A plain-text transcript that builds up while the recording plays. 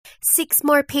6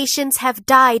 more patients have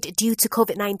died due to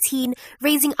COVID-19,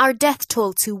 raising our death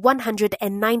toll to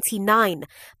 199.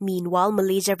 Meanwhile,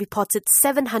 Malaysia reported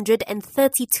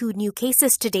 732 new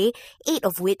cases today, 8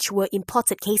 of which were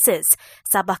imported cases.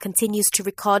 Sabah continues to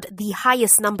record the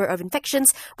highest number of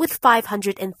infections with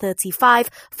 535,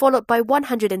 followed by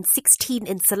 116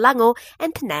 in Selangor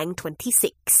and Penang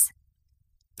 26.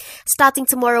 Starting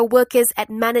tomorrow, workers at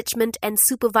management and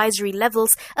supervisory levels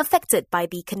affected by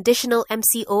the conditional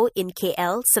MCO in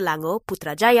KL, Selangor,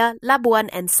 Putrajaya, Labuan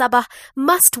and Sabah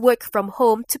must work from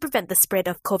home to prevent the spread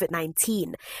of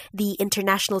COVID-19. The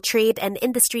International Trade and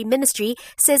Industry Ministry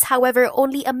says, however,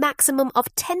 only a maximum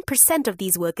of 10% of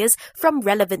these workers from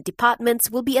relevant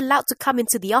departments will be allowed to come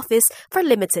into the office for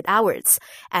limited hours.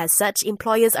 As such,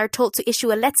 employers are told to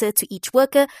issue a letter to each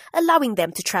worker allowing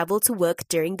them to travel to work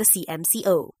during the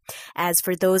CMCO. As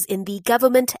for those in the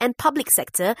government and public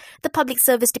sector, the Public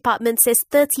Service Department says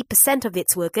 30% of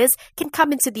its workers can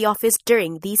come into the office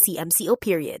during the CMCO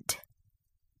period.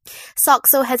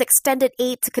 SOCSO has extended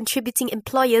aid to contributing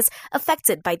employers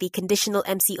affected by the conditional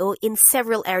MCO in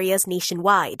several areas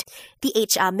nationwide. The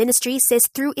HR Ministry says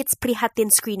through its Prihatin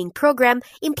screening program,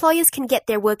 employers can get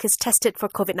their workers tested for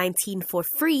COVID-19 for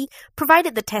free,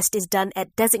 provided the test is done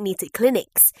at designated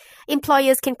clinics.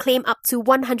 Employers can claim up to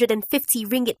 150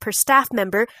 ringgit per staff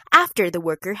member after the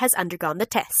worker has undergone the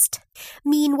test.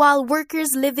 Meanwhile,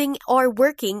 workers living or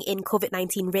working in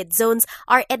COVID-19 red zones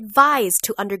are advised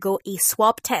to undergo a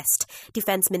swab test.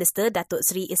 Defence Minister Datuk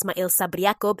Seri Ismail Sabri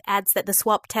Yaakob adds that the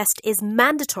swab test is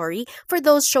mandatory for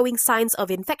those showing signs of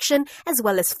infection as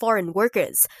well as foreign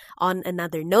workers. On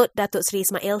another note, Datuk Seri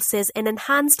Ismail says an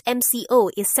enhanced MCO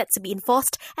is set to be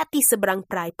enforced at the Seberang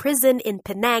Perai prison in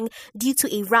Penang due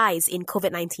to a rise in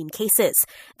COVID-19 cases.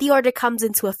 The order comes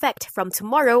into effect from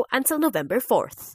tomorrow until November 4th.